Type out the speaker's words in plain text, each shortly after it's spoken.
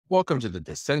Welcome to the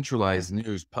Decentralized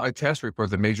News podcast. Report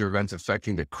the major events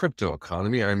affecting the crypto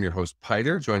economy. I'm your host,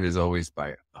 Piter, joined as always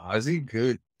by Aussiie.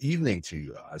 Good evening to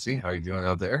you, Aussiie. How are you doing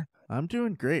out there? I'm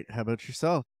doing great. How about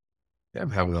yourself? Yeah,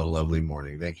 I'm having a lovely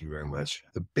morning. Thank you very much.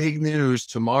 The big news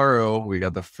tomorrow, we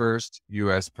got the first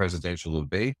U.S. presidential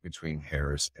debate between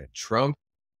Harris and Trump.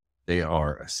 They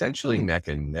are essentially neck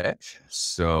and neck.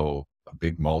 So a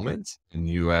big moment in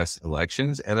U.S.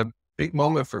 elections and a big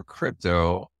moment for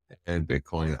crypto and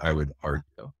Bitcoin, I would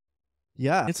argue.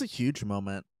 Yeah, it's a huge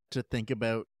moment to think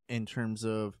about in terms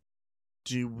of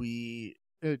do we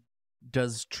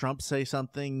does Trump say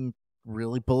something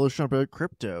really bullish about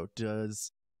crypto?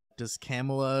 Does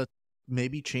Kamala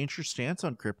maybe change her stance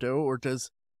on crypto, or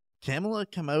does Kamala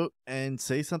come out and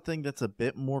say something that's a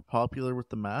bit more popular with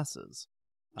the masses?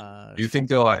 Do you think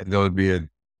there'll be a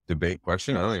debate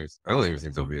question? I don't even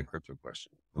think there'll be a crypto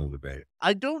question in the debate.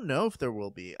 I don't know if there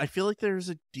will be. I feel like there's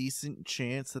a decent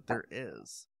chance that there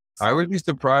is. I would be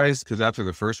surprised because after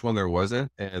the first one, there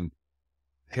wasn't. And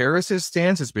Harris's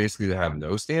stance is basically to have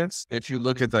no stance. If you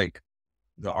look at like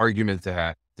the argument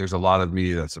that there's a lot of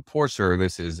media that supports her,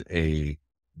 this is a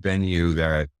venue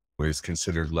that was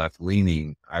considered left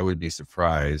leaning. I would be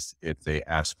surprised if they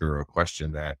ask her a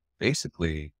question that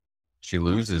basically she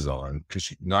loses on because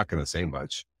she's not going to say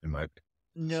much in my opinion.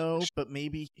 No, but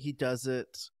maybe he does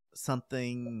it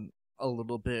something a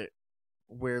little bit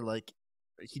where like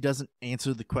he doesn't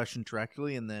answer the question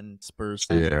directly and then spurs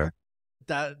Yeah.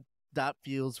 that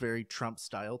feels very Trump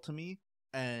style to me.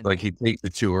 And Like he takes the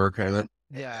tour kind of.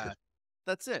 yeah,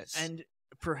 that's it. And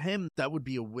for him, that would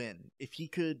be a win. If he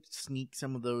could sneak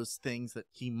some of those things that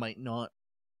he might not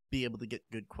be able to get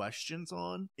good questions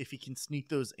on, if he can sneak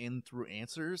those in through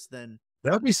answers, then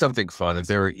That would be something fun if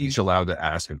they were each allowed to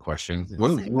ask a question.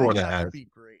 What do you want to that would ask? be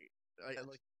great. I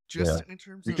like Yeah. just in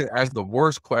terms You of can ask the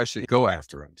worst question. Go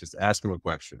after him. Just ask him a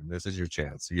question. This is your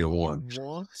chance. You get one.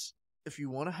 if you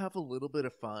want to have a little bit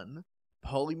of fun,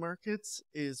 Polymarkets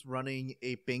is running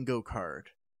a bingo card.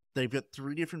 They've got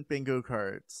 3 different bingo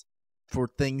cards for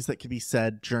things that can be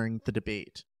said during the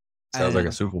debate. Sounds like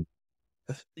a Super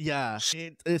Yeah,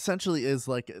 it essentially is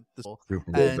like this. Bowl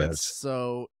bet. And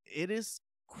so it is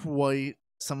quite,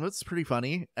 some of it's pretty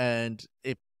funny. And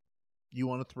if you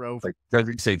want to throw, Like,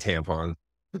 doesn't say tampon.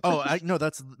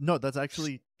 that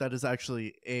is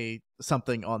actually a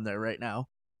something on there right now.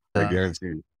 I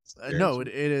guarantee. No, it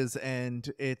is, and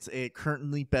it's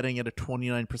currently betting at a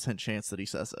 29% chance that he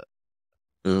says it.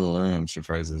 Oh, I'm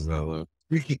surprised it's that low.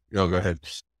 No, go ahead.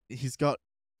 He's got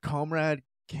Comrade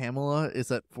Kamala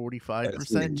is at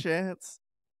 45% chance.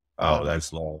 Oh,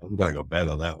 that's low. I'm gonna go bet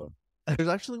on that one. There's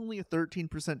actually only a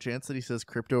 13% chance that he says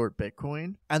crypto or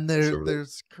Bitcoin, and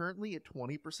there's currently a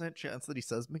 20% chance that he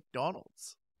says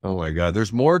McDonald's. Oh my God.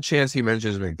 There's more chance he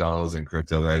mentions McDonald's and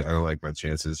crypto. I don't like my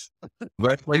chances.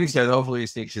 But like you said, hopefully he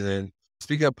sneaks it in.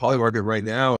 Speaking of Polymarket right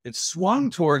now, it's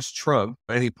swung towards Trump.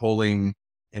 Any polling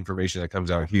information that comes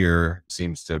out here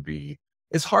seems to be,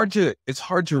 it's hard to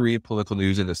read political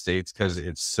news in the States because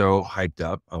it's so hyped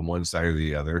up on one side or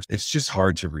the other. It's just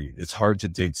hard to read. It's hard to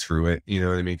dig through it. You know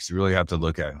what I mean? 'Cause you really have to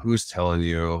look at who's telling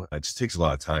you. It just takes a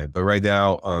lot of time. But right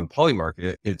now on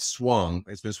Polymarket, it swung.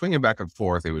 It's been swinging back and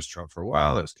forth. It was Trump for a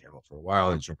while. It was Kamala for a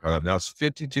while. And Trump caught up. Now it's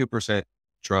 52%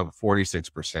 Trump,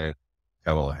 46%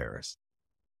 Kamala Harris.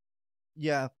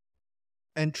 Yeah.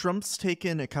 And Trump's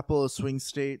taken a couple of swing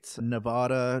states,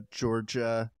 Nevada,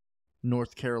 Georgia,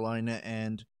 North Carolina,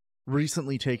 and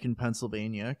recently taken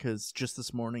Pennsylvania, because just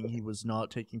this morning he was not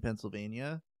taking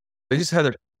Pennsylvania.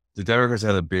 The Democrats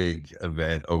had a big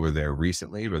event over there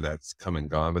recently, but that's come and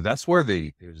gone. But that's where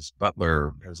it was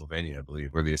Butler, Pennsylvania, I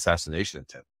believe, where the assassination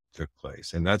attempt took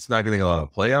place. And that's not getting a lot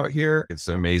of play out here. It's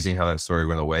amazing how that story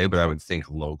went away, but I would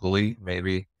think locally,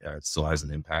 maybe it still has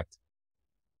an impact.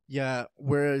 Yeah,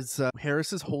 whereas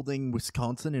Harris is holding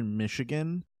Wisconsin and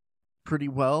Michigan pretty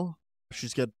well.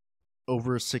 She's got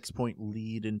over a 6-point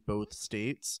lead in both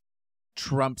states.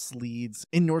 Trump's leads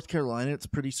in North Carolina, it's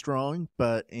pretty strong,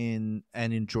 but in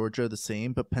Georgia the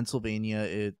same. But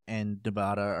Pennsylvania and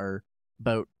Nevada are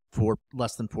about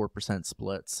less than 4%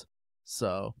 splits.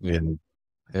 So And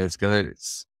it's gonna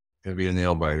be a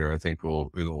nail biter. I think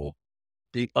it'll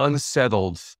be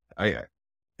unsettled.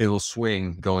 It'll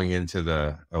swing going into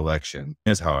the election.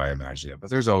 Is how I imagine it. But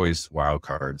there's always wild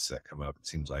cards that come up. It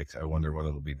seems like I wonder what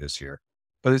it'll be this year.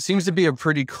 But it seems to be a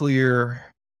pretty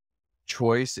clear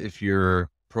choice if you're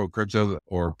pro crypto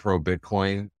or pro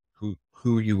Bitcoin,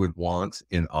 who you would want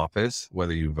in office,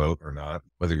 whether you vote or not,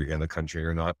 whether you're in the country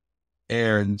or not.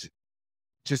 And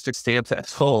just to stamp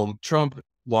that home, Trump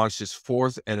launched his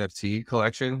 4th NFT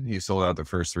collection. He sold out the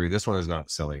first 3. This one is not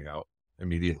selling out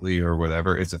immediately or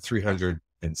whatever. It's a $300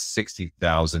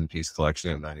 160,000 piece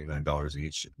collection at $99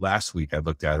 each. Last week I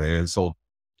looked at it and it sold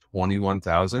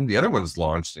 21,000. The other one's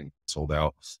launched and sold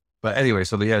out. But anyway,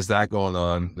 so he has that going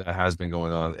on. That has been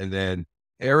going on. And then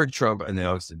Eric Trump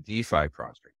announced a DeFi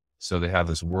project. So they have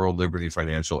this World Liberty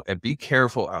Financial, and be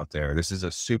careful out there. This is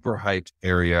a super hyped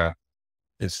area.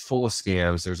 It's full of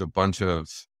scams. There's a bunch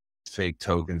of fake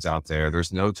tokens out there.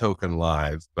 There's no token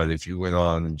live, but if you went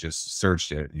on and just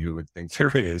searched it, you would think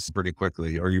there is pretty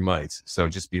quickly, or you might. So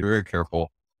just be very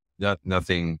careful.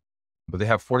 Nothing, but they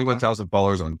have 41,000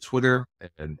 followers on Twitter.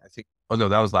 And I think, oh no,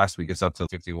 that was last week. It's up to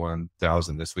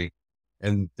 51,000 this week.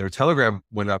 And their Telegram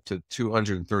went up to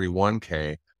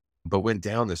 231K, but went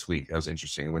down this week. That was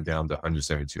interesting. It went down to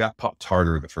 172. That popped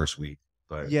harder the first week.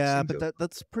 But yeah, but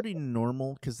that's pretty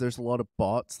normal because there's a lot of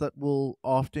bots that will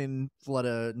often flood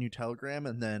a new Telegram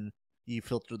and then you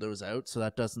filter those out. So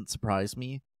that doesn't surprise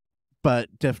me,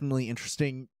 but definitely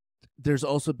interesting. There's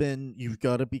also been, you've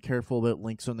got to be careful about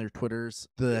links on their Twitters.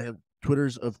 The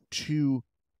Twitters of two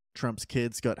Trump's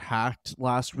kids got hacked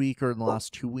last week or in the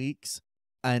last 2 weeks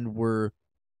and were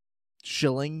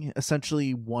shilling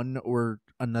essentially one or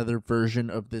another version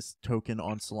of this token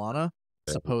on Solana.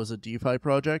 Suppose a DeFi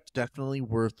project, definitely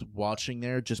worth watching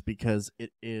there just because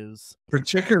it is.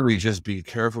 Particularly just be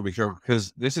careful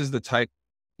because this is the type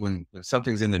when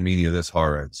something's in the media this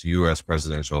hard, it's US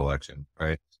presidential election,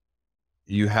 right?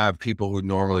 You have people who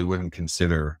normally wouldn't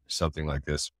consider something like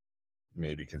this,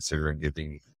 maybe considering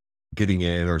getting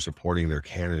in or supporting their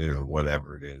candidate or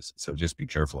whatever it is. So just be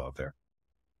careful out there.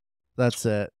 That's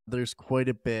it. There's quite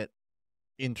a bit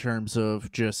in terms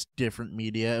of just different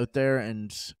media out there,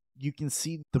 and you can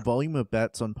see the volume of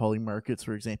bets on Poly Markets,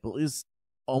 for example, is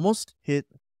almost hit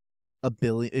 $1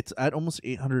 billion. It's at almost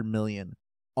 800 million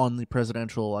on the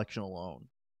presidential election alone.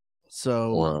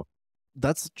 So Wow.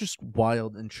 That's just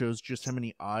wild and shows just how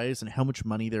many eyes and how much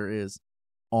money there is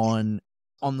on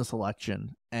this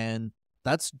election. And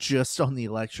that's just on the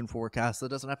election forecast. That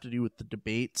doesn't have to do with the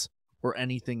debates or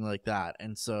anything like that.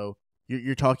 And so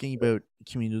you're talking about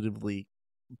cumulatively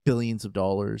billions of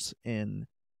dollars in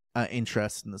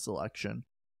interest in this election.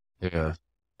 Yeah.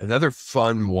 Another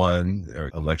fun one, or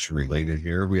election related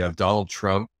here, we have Donald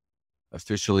Trump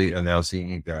officially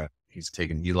announcing that he's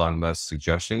taken Elon Musk's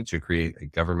suggestion to create a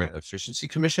government efficiency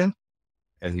commission,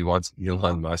 and he wants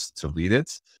Elon Musk to lead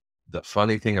it. The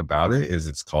funny thing about it is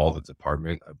it's called the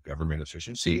Department of Government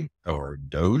Efficiency, or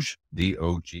DOGE,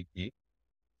 DOGE.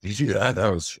 Did you that?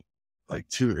 That was like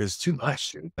it's too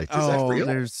much. Dude. Like, is that real?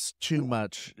 There's too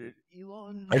much.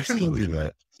 Elon, I couldn't believe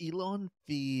that. Elon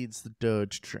feeds the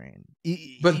Doge train.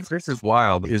 But this is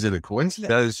wild. Is it a coincidence?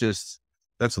 That is just,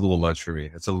 that's a little much for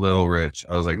me. It's a little rich.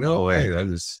 I was like, no way. That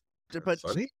is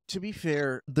funny. To be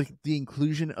fair, the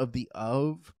inclusion of the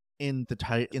 "of" in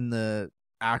the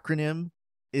acronym,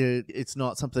 it's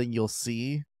not something you'll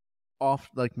see off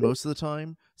like most of the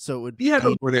time. So it would be,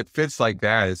 but when it fits like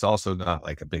that, it's also not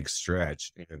like a big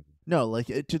stretch. No, like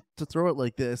to throw it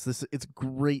like this, it's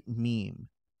great meme.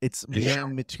 It's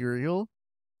meme material,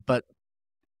 but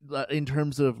in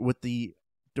terms of what the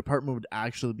department would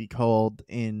actually be called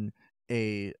in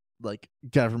a like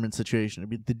government situation, it'd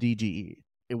be the DGE.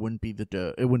 It wouldn't be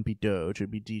it wouldn't be Doge.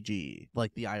 It'd be DGE,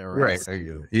 like the IRS.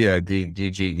 Right. Yeah,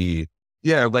 DGE.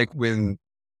 Yeah, like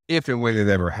if and when it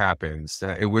ever happens,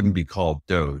 it wouldn't be called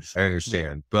Doge. I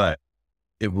understand, but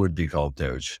it would be called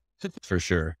Doge for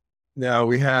sure. Now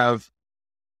we have,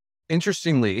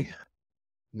 interestingly,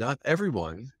 not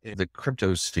everyone in the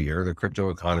crypto sphere, the crypto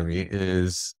economy,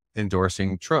 is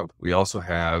endorsing Trump. We also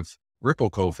have Ripple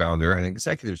co-founder and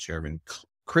executive chairman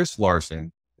Chris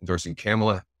Larsen endorsing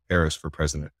Kamala Harris for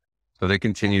president. So they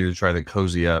continue to try to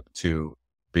cozy up to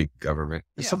big government.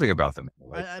 There's something about them.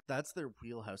 That's their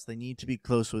wheelhouse. They need to be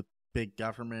close with big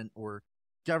government or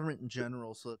government in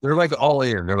general. So they're like all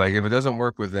in. They're like, if it doesn't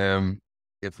work with them,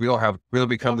 if we don't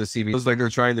become the CBDC. It's like they're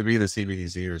trying to be the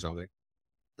CBDC or something.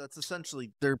 That's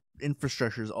essentially, their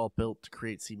infrastructure is all built to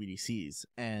create CBDCs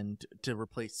and to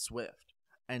replace SWIFT.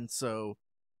 And so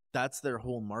that's their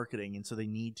whole marketing. And so they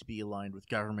need to be aligned with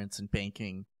governments and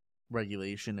banking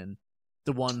regulation. And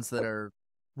the ones that are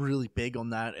really big on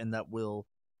that and that will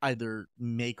either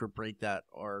make or break that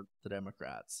are the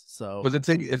Democrats. So, but the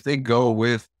thing, if they go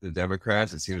with the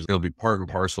Democrats, it seems it'll be part and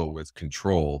parcel with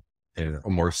control and a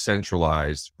more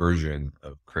centralized version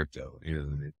of crypto. You know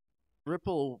what I mean?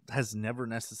 Ripple has never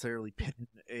necessarily been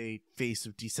a face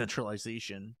of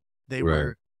decentralization. They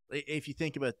were, if you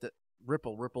think about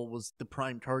Ripple was the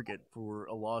prime target for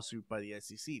a lawsuit by the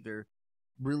SEC. They're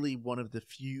really one of the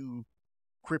few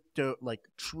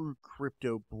true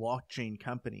crypto blockchain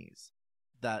companies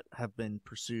that have been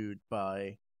pursued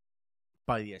by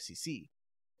the SEC.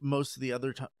 most of the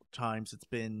other times it's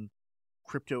been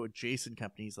crypto adjacent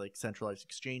companies like centralized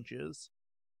exchanges,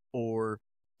 or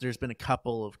there's been a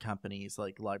couple of companies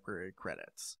like library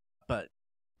credits, but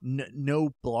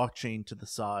no blockchain to the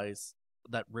size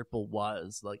that Ripple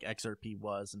was, like XRP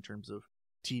was in terms of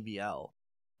TVL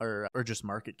or just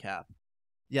market cap.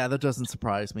 Yeah, that doesn't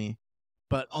surprise me.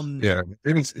 But it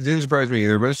didn't surprise me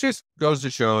either, but it just goes to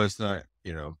show it's not,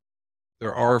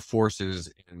 there are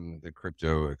forces in the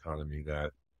crypto economy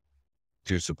that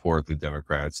to support the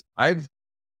Democrats. I've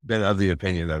been of the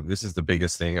opinion that this is the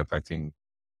biggest thing affecting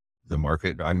the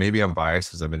market. Maybe I'm biased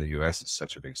because I'm in the US. It's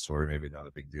such a big story, maybe not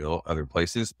a big deal other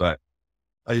places, but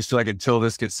I just feel like until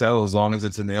this gets settled, as long as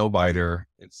it's a nail biter,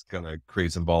 it's going to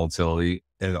create some volatility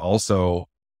and also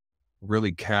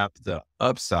really cap the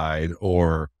upside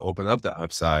or open up the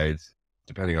upside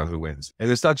depending on who wins.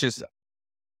 And it's not just,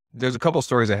 there's a couple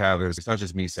stories I have. It's not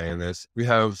just me saying this. We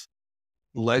have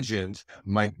legend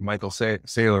Michael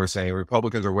Saylor saying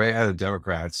Republicans are way ahead of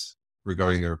Democrats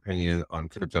regarding their opinion on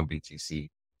crypto BTC.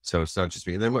 So it's not just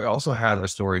me. And then we also had a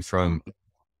story from,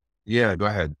 go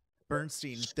ahead.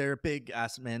 Bernstein. They're a big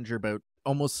asset manager, about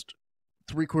almost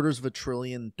 $750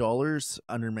 billion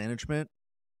under management.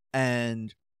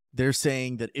 And they're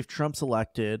saying that if Trump's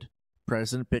elected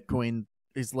president, Bitcoin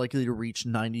is likely to reach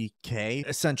 90K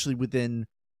essentially within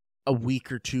a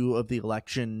week or two of the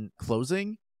election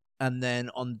closing. And then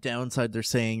on the downside, they're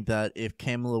saying that if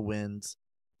Kamala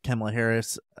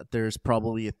Harris, there's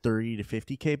probably a 30 to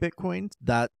 50K Bitcoin.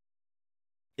 That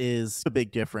is a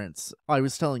big difference. I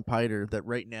was telling Piter that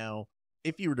right now,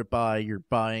 if you were to buy, you're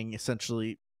buying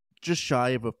essentially just shy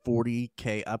of a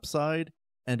 40K upside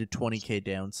and a 20K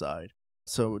downside.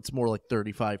 So it's more like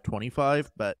 35-25,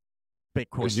 but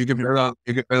Bitcoin. You can bet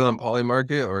on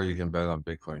Polymarket or you can bet on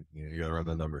Bitcoin. You got to run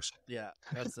the numbers. Yeah,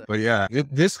 that's it. But yeah,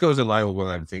 this goes in line with what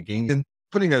I'm thinking and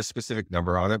putting a specific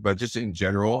number on it. But just in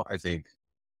general, I think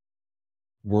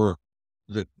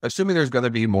assuming there's going to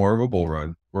be more of a bull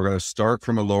run, we're going to start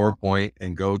from a lower point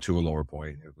and go to a lower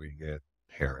point if we get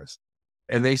Harris.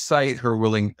 And they cite her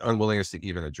unwillingness to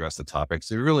even address the topics.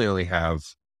 They really only have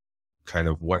kind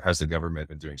of what has the government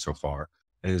been doing so far,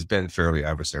 and it's been fairly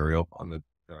adversarial on the,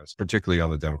 particularly on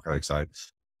the Democratic side.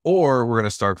 Or we're going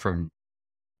to start from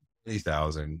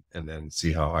 8,000 and then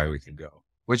see how high we can go,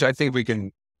 which I think we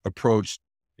can approach,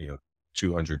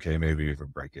 200K, maybe even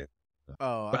break it.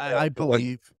 I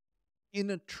believe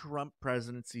in a Trump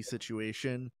presidency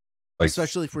situation,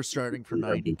 especially if we're starting from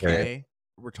 90K,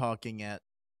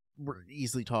 we're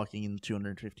easily talking in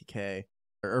 250K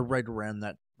or right around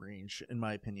that range, in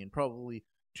my opinion, probably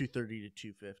 230 to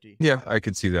 250. Yeah, I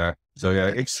could see that. So yeah,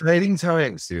 exciting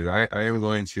times, dude. I am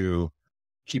going to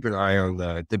keep an eye on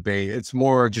the debate. It's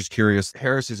more just curious.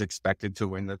 Harris is expected to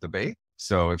win the debate.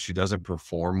 So if she doesn't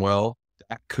perform well,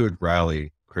 that could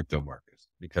rally crypto markets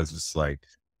because it's like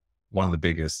one of the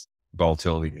biggest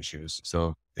volatility issues.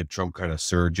 So if Trump kind of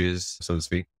surges, so to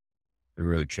speak, it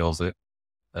really kills it.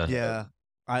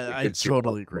 I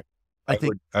totally agree.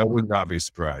 I would not be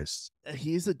surprised.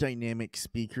 He's a dynamic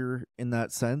speaker in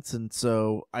that sense, and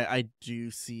so I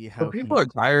do see how people are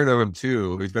tired of him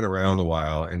too. He's been around a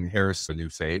while, and Harris is a new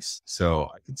face, so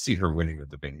I can see her winning the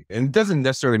debate. And it doesn't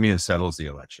necessarily mean it settles the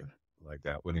election like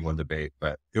that, winning one debate,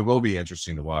 but it will be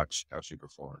interesting to watch how she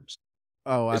performs.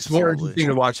 Oh, absolutely. It's more interesting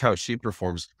to watch how she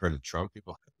performs compared to Trump.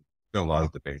 People have done a lot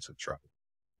of debates with Trump.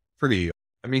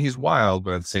 He's wild,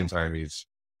 but at the same time, he's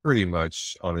pretty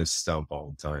much on his stump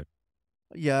all the time.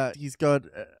 Yeah, he's got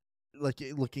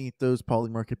looking at those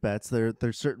Polymarket bets.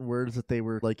 There's certain words that they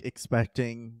were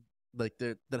expecting,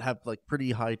 that have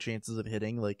pretty high chances of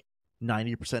hitting.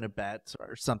 90% of bets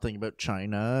are something about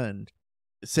China and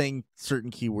saying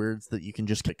certain keywords that you can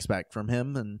just expect from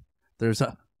him. And there's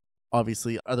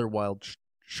obviously other wild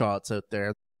shots out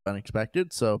there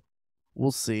unexpected. So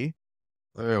we'll see.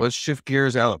 All right, let's shift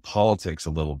gears out of politics a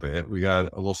little bit. We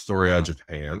got a little story out of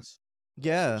Japan.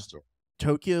 Yeah.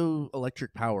 Tokyo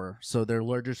Electric Power, so their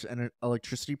largest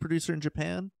electricity producer in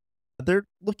Japan, they're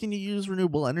looking to use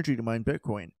renewable energy to mine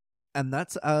Bitcoin. And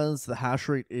that's as the hash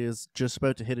rate is just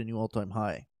about to hit a new all-time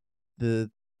high.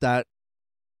 That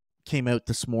came out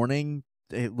this morning.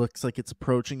 It looks like it's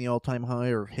approaching the all-time high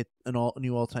or hit a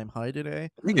new all-time high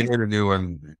today. I think it hit a new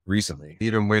one recently.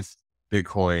 Even with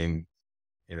Bitcoin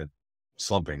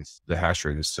slumping, the hash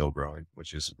rate is still growing,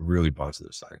 which is a really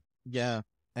positive sign. Yeah.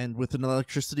 And with an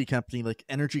electricity company,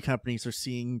 energy companies are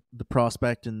seeing the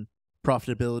prospect and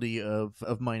profitability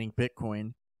of mining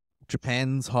Bitcoin.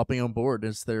 Japan's hopping on board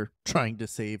as they're trying to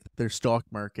save their stock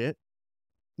market.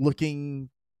 Moving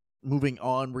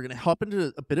on, we're going to hop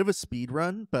into a bit of a speed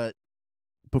run, but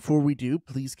Before we do,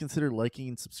 please consider liking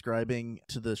and subscribing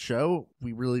to the show.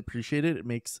 We really appreciate it. It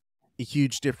makes a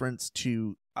huge difference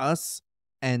to us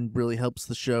and really helps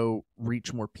the show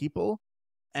reach more people.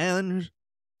 And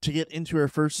to get into our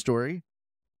first story,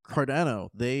 Cardano,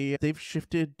 they've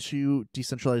shifted to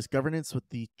decentralized governance with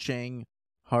the Chang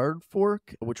hard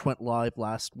fork, which went live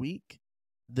last week.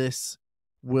 This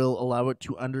will allow it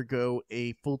to undergo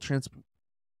a full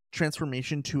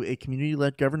transformation to a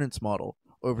community-led governance model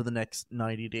over the next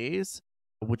 90 days,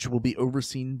 which will be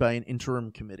overseen by an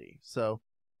interim committee. So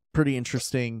pretty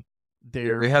interesting.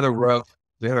 They had a rough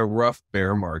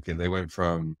bear market. They went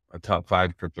from a top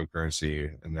 5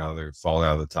 cryptocurrency and now they're falling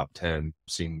out of the top 10.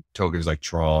 Seeing tokens like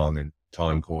Tron and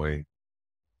Toncoin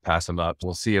pass them up.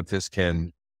 We'll see if this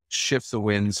can shift the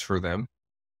winds for them.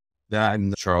 That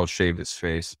and Charles shaved his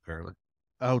face apparently.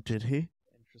 Oh, did he?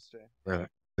 Interesting.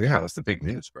 Yeah, that's the big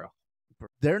news, bro.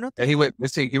 They're not. And he went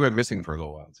missing for a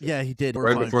little while too. Yeah, he did.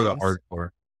 Right before the hardcore.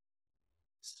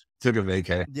 Took a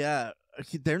vacay. Yeah,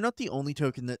 they're not the only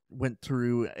token that went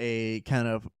through a kind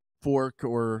of fork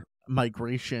or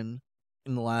migration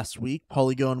in the last week.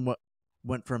 Polygon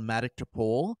went from Matic to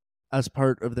Pole as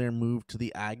part of their move to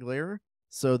the Ag layer.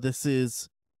 So this is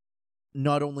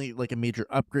not only like a major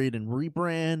upgrade and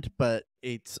rebrand, but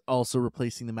it's also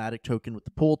replacing the Matic token with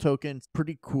the Pole token. It's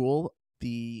pretty cool.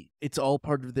 It's all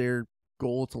part of their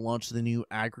goal to launch the new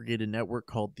aggregated network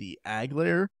called the Ag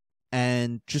layer.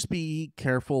 And just be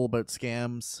careful about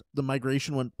scams. The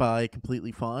migration went by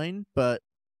completely fine, but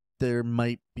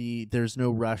there's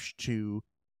no rush to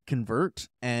convert.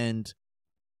 And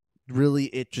really,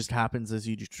 it just happens as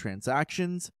you do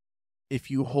transactions. If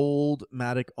you hold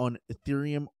Matic on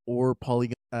Ethereum or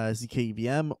Polygon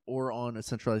zkEVM or on a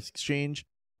centralized exchange,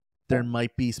 there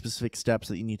might be specific steps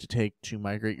that you need to take to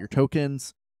migrate your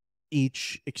tokens.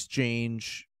 Each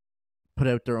exchange put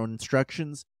out their own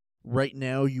instructions. Right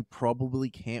now, you probably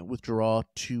can't withdraw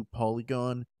to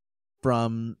Polygon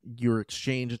from your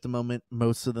exchange at the moment.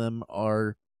 Most of them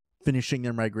are finishing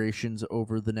their migrations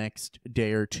over the next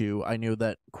day or two. I know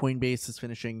that Coinbase is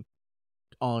finishing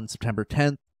on September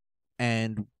 10th,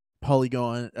 and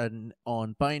Polygon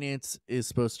on Binance is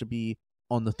supposed to be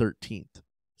on the 13th.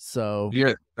 So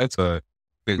yeah,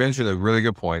 they mentioned a really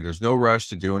good point. There's no rush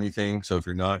to do anything. So if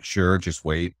you're not sure, just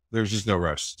wait. There's just no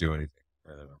rush to do anything.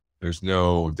 There's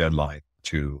no deadline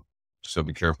so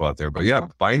be careful out there. But yeah,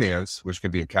 Binance, which can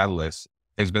be a catalyst,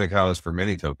 has been a catalyst for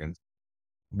many tokens.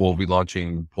 We'll be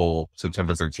launching Pole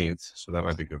September 13th. So that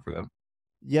might be good for them.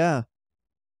 Yeah.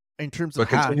 In terms of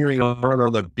continuing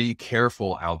on the be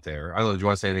careful out there. I don't know, do you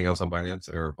want to say anything else on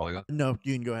Binance or Polygon? No,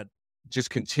 you can go ahead.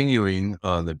 Just continuing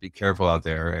on the be careful out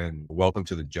there and welcome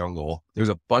to the jungle. There's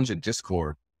a bunch of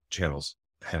Discord channels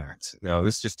hacked. Now,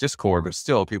 this is just Discord, but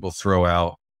still people throw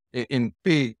out in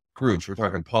big groups. We're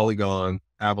talking Polygon,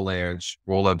 Avalanche,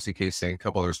 Rollup, ZK Sync, a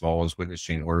couple other small ones, Witness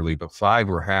Chain, Orderly, but 5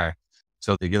 were hacked.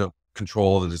 So they get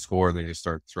control of the Discord and they just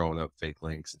start throwing up fake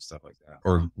links and stuff like that,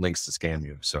 or links to scam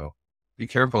you. So be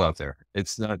careful out there.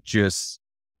 It's not just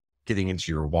getting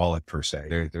into your wallet per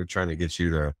se. They're trying to get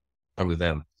you to come to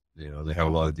them. They have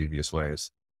a lot of devious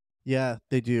ways. Yeah,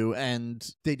 they do. And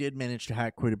they did manage to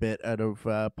hack quite a bit out of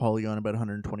Polygon, about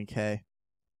 120K.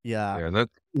 Yeah,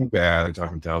 that's too bad. They're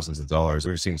talking thousands of dollars.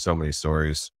 We've seen so many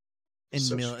stories in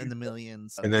the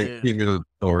millions, and then the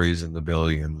stories in the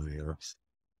billions.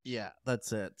 Yeah,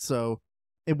 that's it. So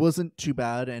it wasn't too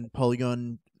bad, and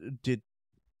Polygon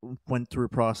went through a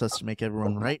process to make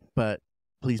everyone right. But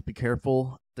please be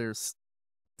careful. The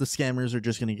scammers are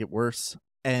just going to get worse.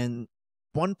 And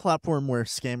one platform where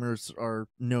scammers are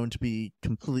known to be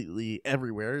completely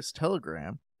everywhere is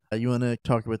Telegram. You want to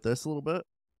talk about this a little bit?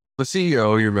 The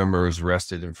CEO, you remember, was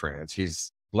arrested in France.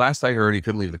 Last I heard, he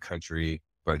couldn't leave the country,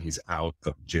 but he's out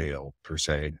of jail per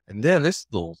se. And then this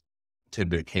little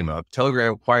tidbit came up.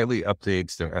 Telegram quietly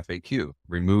updates their FAQ,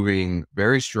 removing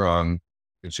very strong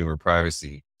consumer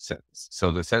privacy sentence.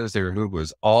 So the sentence they removed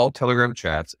was all Telegram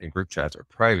chats and group chats are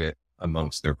private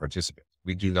amongst their participants.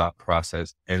 We do not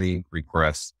process any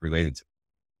requests related to it.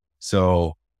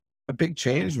 So a big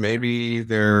change. Maybe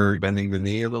they're bending the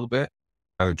knee a little bit.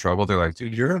 Out of trouble. They're like,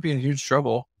 dude, you're going to be in huge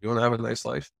trouble. You want to have a nice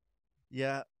life?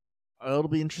 Yeah. It'll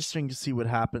be interesting to see what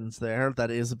happens there. That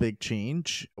is a big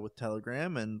change with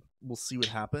Telegram, and we'll see what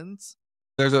happens.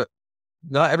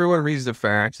 Not everyone reads the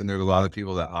facts, and there's a lot of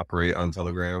people that operate on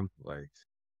Telegram. Like,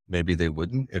 maybe they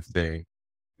wouldn't if they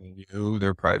knew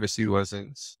their privacy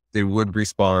wasn't. They would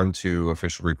respond to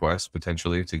official requests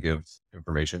potentially to give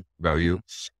information about you.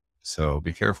 So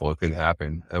be careful. It could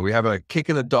happen. We have a kick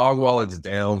in the dog while it's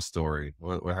down story.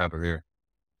 What happened here?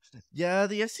 Yeah,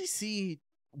 the SEC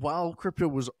while crypto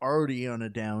was already on a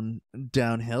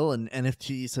downhill, and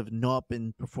NFTs have not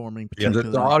been performing Yeah, the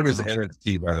particularly dog is well.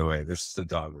 NFT, by the way. This is the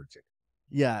dog we're taking.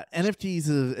 Yeah,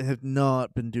 NFTs have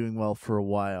not been doing well for a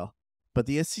while. But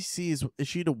the SEC has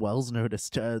issued a Wells notice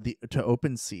to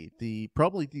OpenSea,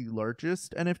 probably the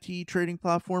largest NFT trading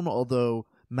platform, although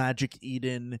Magic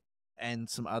Eden and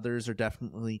some others are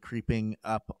definitely creeping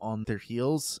up on their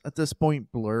heels at this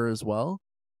point, Blur as well.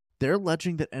 They're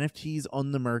alleging that NFTs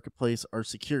on the marketplace are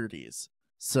securities.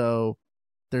 So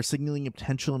they're signaling a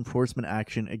potential enforcement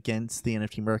action against the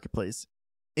NFT marketplace,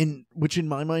 which in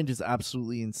my mind is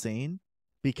absolutely insane,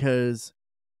 because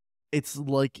it's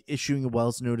like issuing a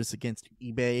Wells notice against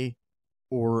eBay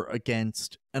or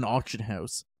against an auction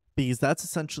house, because that's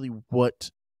essentially what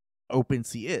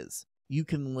OpenSea is. You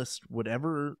can list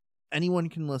whatever, anyone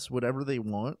can list whatever they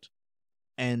want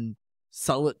and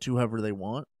sell it to whoever they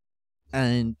want.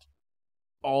 And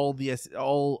all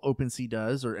OpenSea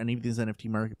does, or any of these NFT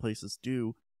marketplaces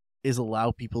do, is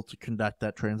allow people to conduct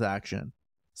that transaction.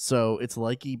 So it's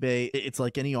like eBay, it's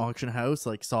like any auction house,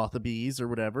 like Sotheby's or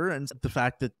whatever. And the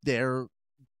fact that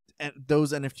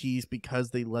those NFTs,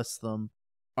 because they list them,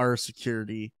 are a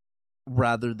security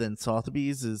rather than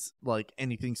Sotheby's, is like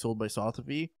anything sold by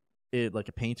Sotheby, like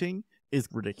a painting, is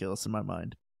ridiculous in my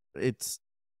mind. It's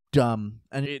dumb,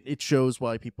 and it shows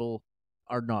why people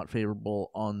are not favorable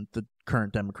on the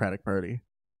current Democratic Party.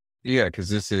 Yeah, because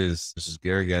this is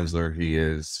Gary Gensler. He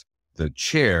is the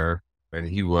chair, and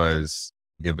he was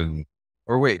given,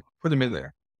 or wait, put him in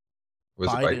there. Was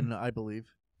Biden, it Biden? I believe.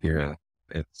 Yeah,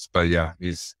 but yeah,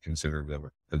 he's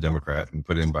considered a Democrat and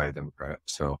put in by a Democrat.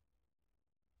 So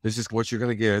this is what you're going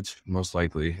to get, most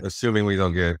likely, assuming we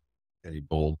don't get any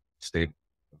bold statement.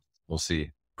 We'll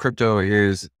see. Crypto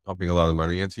is pumping a lot of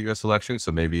money into U.S. elections,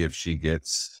 so maybe if she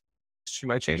gets, she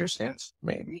might change her stance.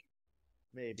 Maybe,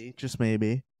 just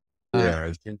maybe.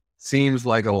 Yeah, it seems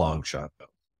like a long shot, though.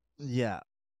 Yeah.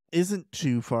 Isn't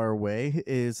too far away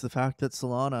is the fact that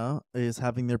Solana is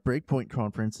having their breakpoint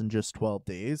conference in just 12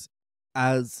 days,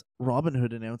 as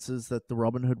Robinhood announces that the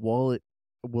Robinhood wallet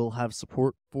will have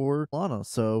support for Solana.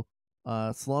 So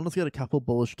Solana's got a couple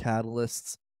bullish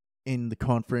catalysts in the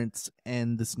conference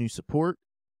and this new support,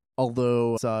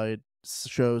 although side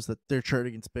shows that their chart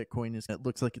against Bitcoin it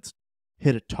looks like it's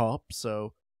hit a top.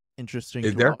 So interesting.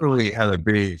 It definitely had a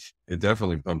big, it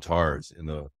definitely pumped hard in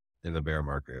the bear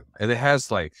market, and it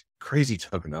has like crazy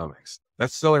tokenomics.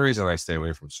 That's the only reason I stay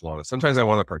away from Solana. Sometimes I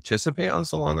want to participate on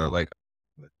Solana, like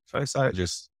if I decide to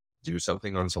just do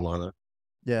something on Solana.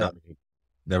 Yeah,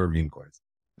 never meme coins,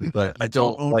 but I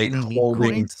don't like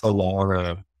holding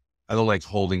Solana. I don't like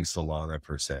holding Solana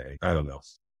per se. I don't know.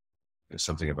 There's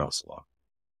something about Solana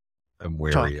I'm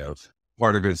wary of.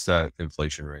 Part of it's that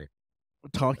inflation rate.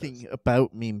 Talking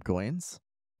about meme coins,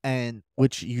 and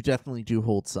which you definitely do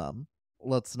hold some.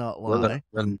 Let's not lie.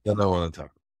 Then I want to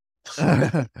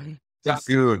talk. That's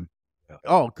Goon.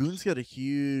 Oh, Goon's got a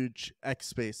huge X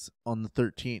space on the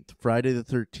 13th, Friday the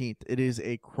 13th. It is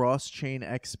a cross-chain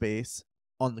X space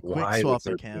on the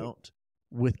QuickSwap account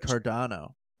with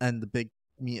Cardano and the big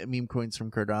meme coins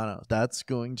from Cardano. That's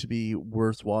going to be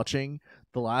worth watching.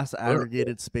 The last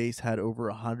aggregated space had over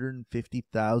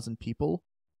 150,000 people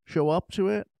show up to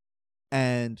it.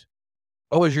 And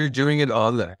as you're doing it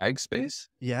on the Ag space?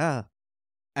 Yeah.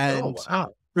 And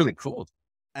wow. Really cool.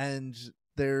 And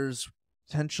there's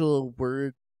potential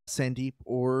where Sandeep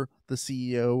or the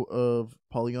CEO of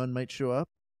Polygon might show up.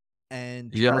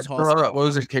 And Charles what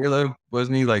was it, Caleb?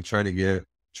 Wasn't he like trying to get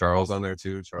Charles on there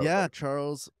too?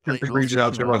 Charles reaching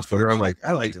out to him on Twitter. I'm like,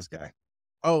 I like this guy.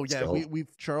 Oh yeah,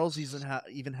 we've Charles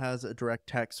even has a direct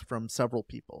text from several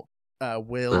people,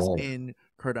 whales in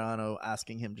Cardano,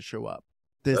 asking him to show up.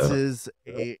 This is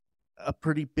a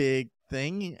pretty big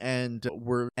thing, and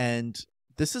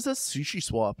this is as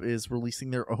SushiSwap is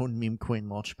releasing their own meme coin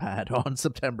launchpad on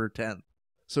September 10th.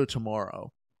 So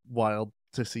tomorrow, wild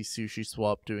to see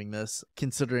SushiSwap doing this,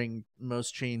 considering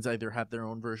most chains either have their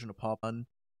own version of Popon,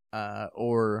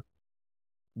 or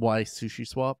why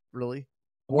SushiSwap really?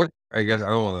 What, I guess I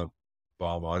don't want to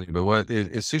bomb on you, but what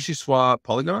is SushiSwap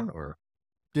Polygon, or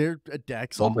they're a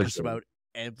DEX on just about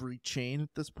every chain at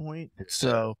this point?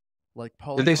 So like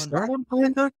Polygon, did they start on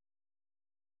Polygon?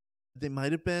 They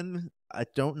might have been. I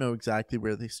don't know exactly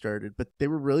where they started, but they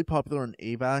were really popular on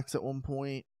AVAX at one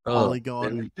point.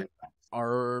 Polygon,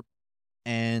 R,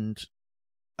 and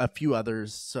a few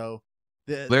others. So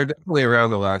they're definitely around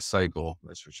the last cycle.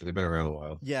 That's for sure. They've been around a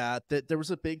while. Yeah, there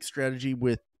was a big strategy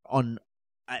on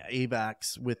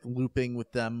AVAX with looping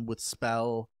with them with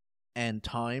spell and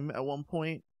time at one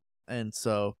point, and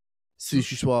so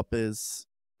SushiSwap is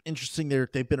interesting.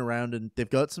 They've been around and they've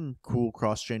got some cool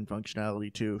cross-chain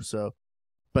functionality too. So,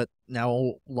 but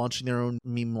now launching their own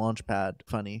meme launchpad,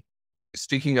 funny.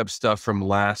 Speaking of stuff from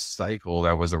last cycle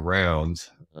that was around,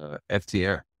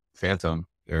 FTR, Phantom,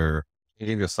 they're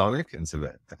changing the Sonic into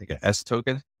the, I think, an S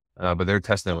token, but their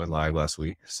testnet went live last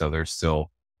week. So they're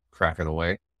still cracking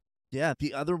away. Yeah,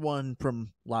 the other one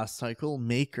from last cycle,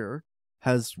 Maker,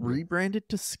 has rebranded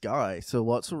to Sky. So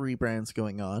lots of rebrands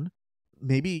going on.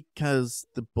 Maybe because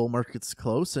the bull market's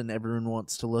close and everyone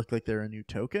wants to look like they're a new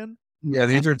token. Yeah,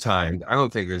 these are timed. I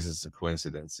don't think this is a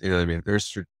coincidence. You know what I mean? They're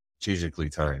strategically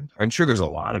timed. I'm sure there's a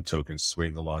lot of tokens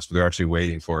swinging the loss, but they're actually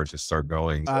waiting for it to start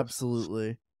going.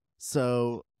 Absolutely.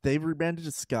 So they've rebranded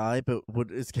to Sky, but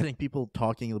what is getting people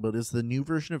talking about is the new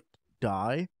version of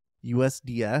DAI,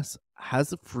 USDS,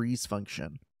 has a freeze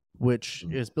function, which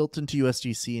is built into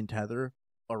USDC and Tether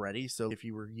already. So if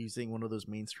you were using one of those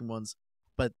mainstream ones,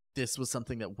 but this was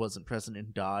something that wasn't present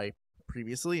in DAI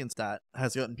previously, and that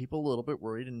has gotten people a little bit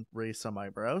worried and raised some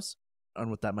eyebrows on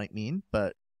what that might mean,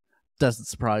 but doesn't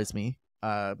surprise me.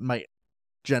 Might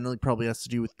generally probably has to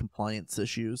do with compliance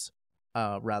issues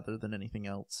rather than anything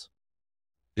else.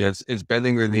 Yeah, it's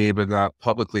bending the knee, but not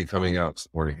publicly coming out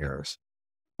supporting Harris.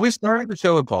 We started the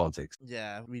show in politics.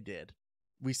 Yeah, we did.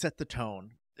 We set the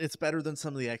tone. It's better than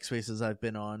some of the X Spaces I've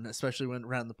been on, especially when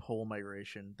around the poll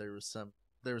migration. There was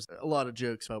a lot of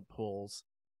jokes about polls.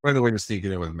 By the way, to sneak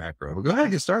it in with macro. But go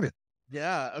ahead, get started.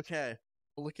 Yeah, okay.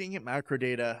 Looking at macro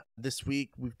data this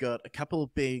week, we've got a couple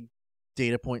of big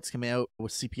data points coming out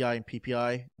with CPI and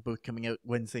PPI, both coming out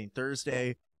Wednesday and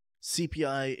Thursday.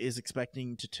 CPI is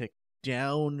expecting to tick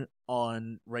down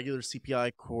on regular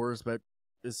CPI. Core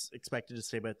is expected to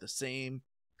stay about the same.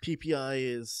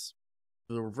 PPI is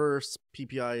the reverse.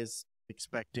 PPI is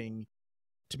expecting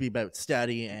to be about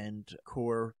steady, and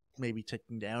core maybe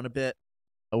ticking down a bit.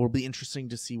 It will be interesting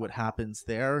to see what happens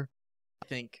there. I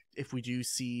think if we do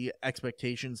see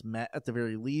expectations met at the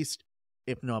very least,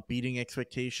 if not beating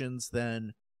expectations,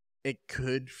 then it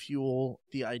could fuel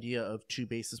the idea of 2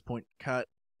 basis point cut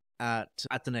at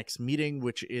the next meeting,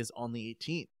 which is on the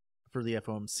 18th for the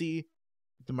FOMC.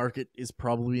 The market is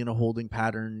probably in a holding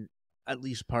pattern, at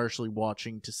least partially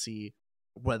watching to see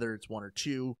whether it's 1 or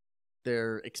 2.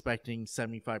 They're expecting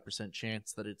 75%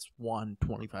 chance that it's 1,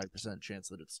 25% chance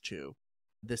that it's 2.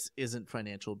 This isn't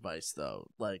financial advice, though.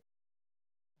 Like,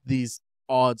 these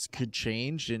odds could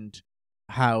change, and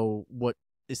how what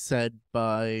is said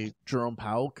by Jerome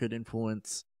Powell could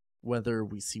influence whether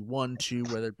we see 1, 2,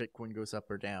 whether Bitcoin goes up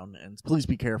or down. And please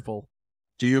be careful.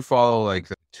 Do you follow like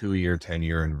the 2-year,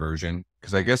 10-year inversion?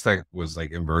 Because I guess that was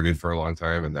like inverted for a long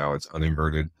time and now it's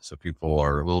uninverted. So people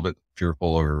are a little bit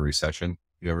fearful of a recession.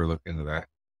 You ever look into that?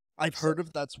 I've heard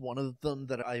of that's one of them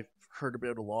that I've heard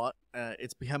about a lot.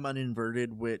 It's become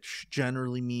uninverted, which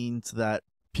generally means that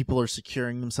people are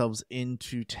securing themselves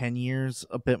into 10 years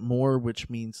a bit more, which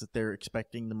means that they're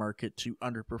expecting the market to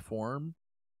underperform,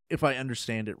 if I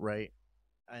understand it right.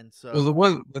 And so,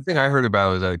 Well, the thing I heard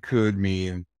about is that it could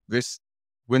mean this,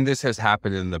 when this has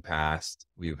happened in the past,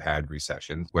 we've had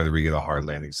recessions, whether we get a hard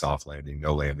landing, soft landing,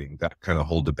 no landing, that kind of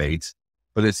whole debate.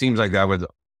 But it seems like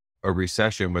a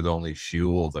recession would only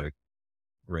fuel the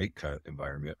rate cut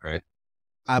environment, right?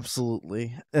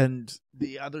 absolutely. And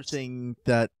the other thing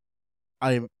that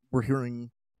we're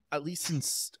hearing, at least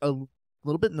since a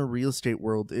little bit in the real estate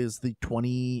world, is I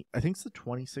think it's the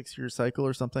 26-year cycle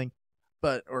or something,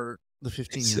 or the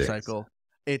 15-year cycle.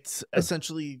 It's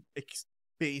essentially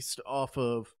based off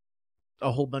of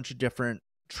a whole bunch of different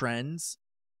trends.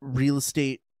 Real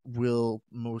estate will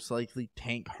most likely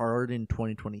tank hard in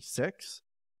 2026,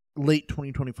 late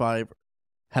 2025,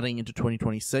 heading into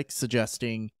 2026,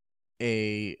 suggesting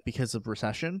because of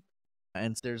recession.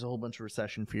 And there's a whole bunch of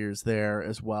recession fears there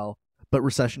as well. But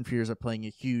recession fears are playing a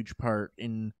huge part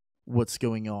in what's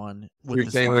going on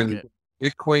with this market.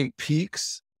 When Bitcoin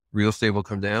peaks, real estate will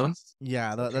come down?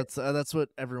 Yeah, that's what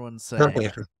everyone's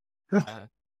saying.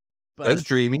 That's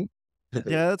dreamy.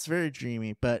 Yeah, that's very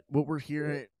dreamy. But what we're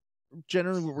hearing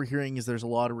is there's a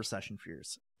lot of recession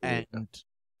fears. And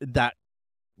that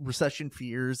recession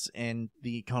fears and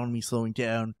the economy slowing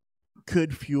down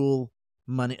could fuel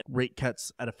money rate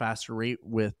cuts at a faster rate,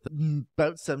 with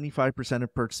about 75%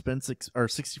 of participants or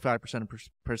 65% of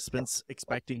participants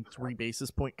expecting 3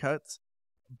 basis point cuts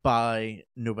by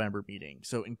November meeting.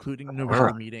 So including the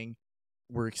November meeting,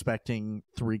 we're expecting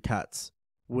 3 cuts.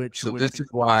 This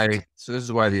is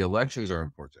why the elections are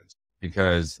important,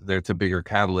 because they're a bigger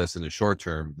catalyst in the short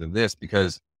term than this,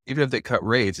 because even if they cut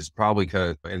rates, it's probably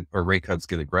or rate cuts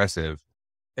get aggressive.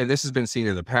 And this has been seen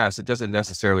in the past. It doesn't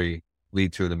necessarily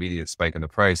lead to an immediate spike in the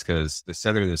price because the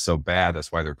sentiment is so bad.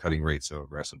 That's why they're cutting rates so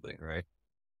aggressively, right?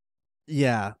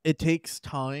 Yeah, it takes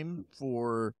time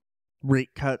for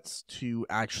rate cuts to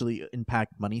actually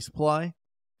impact money supply,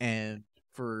 and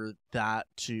for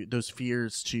those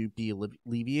fears to be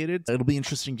alleviated. It'll be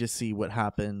interesting to see what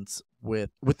happens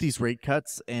with these rate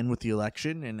cuts and with the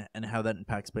election, and how that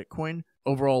impacts Bitcoin.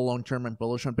 Overall, long term, I'm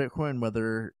bullish on Bitcoin.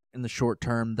 Whether in the short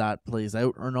term that plays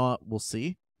out or not, we'll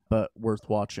see, but worth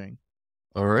watching.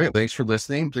 All right. Thanks for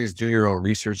listening. Please do your own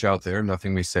research out there.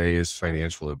 Nothing we say is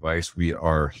financial advice. We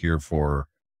are here for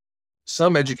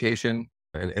some education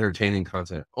and entertaining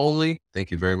content only.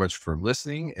 Thank you very much for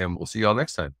listening, and we'll see y'all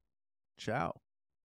next time. Ciao.